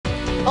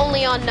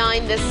Only on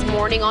 9 this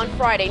morning on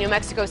Friday, New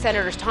Mexico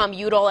Senators Tom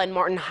Udall and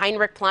Martin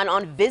Heinrich plan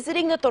on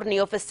visiting the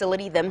Tornillo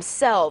facility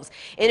themselves.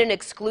 In an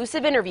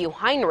exclusive interview,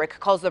 Heinrich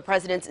calls the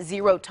president's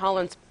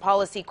zero-tolerance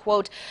policy,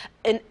 quote,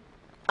 an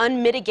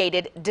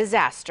unmitigated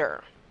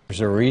disaster. There's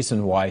a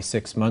reason why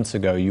 6 months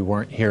ago you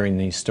weren't hearing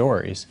these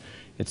stories.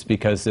 It's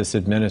because this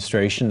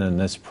administration and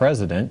this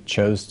president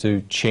chose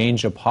to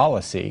change a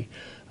policy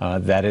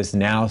that is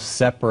now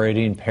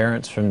separating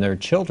parents from their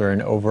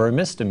children over a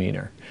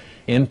misdemeanor.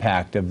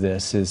 Impact of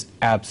this is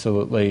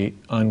absolutely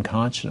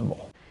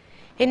unconscionable.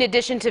 In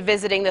addition to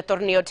visiting the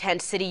Tornillo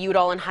tent city,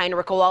 Udall and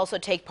Heinrich will also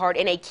take part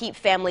in a Keep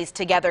Families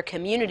Together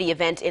community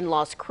event in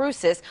Las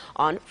Cruces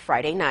on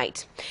Friday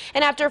night.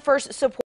 And after first support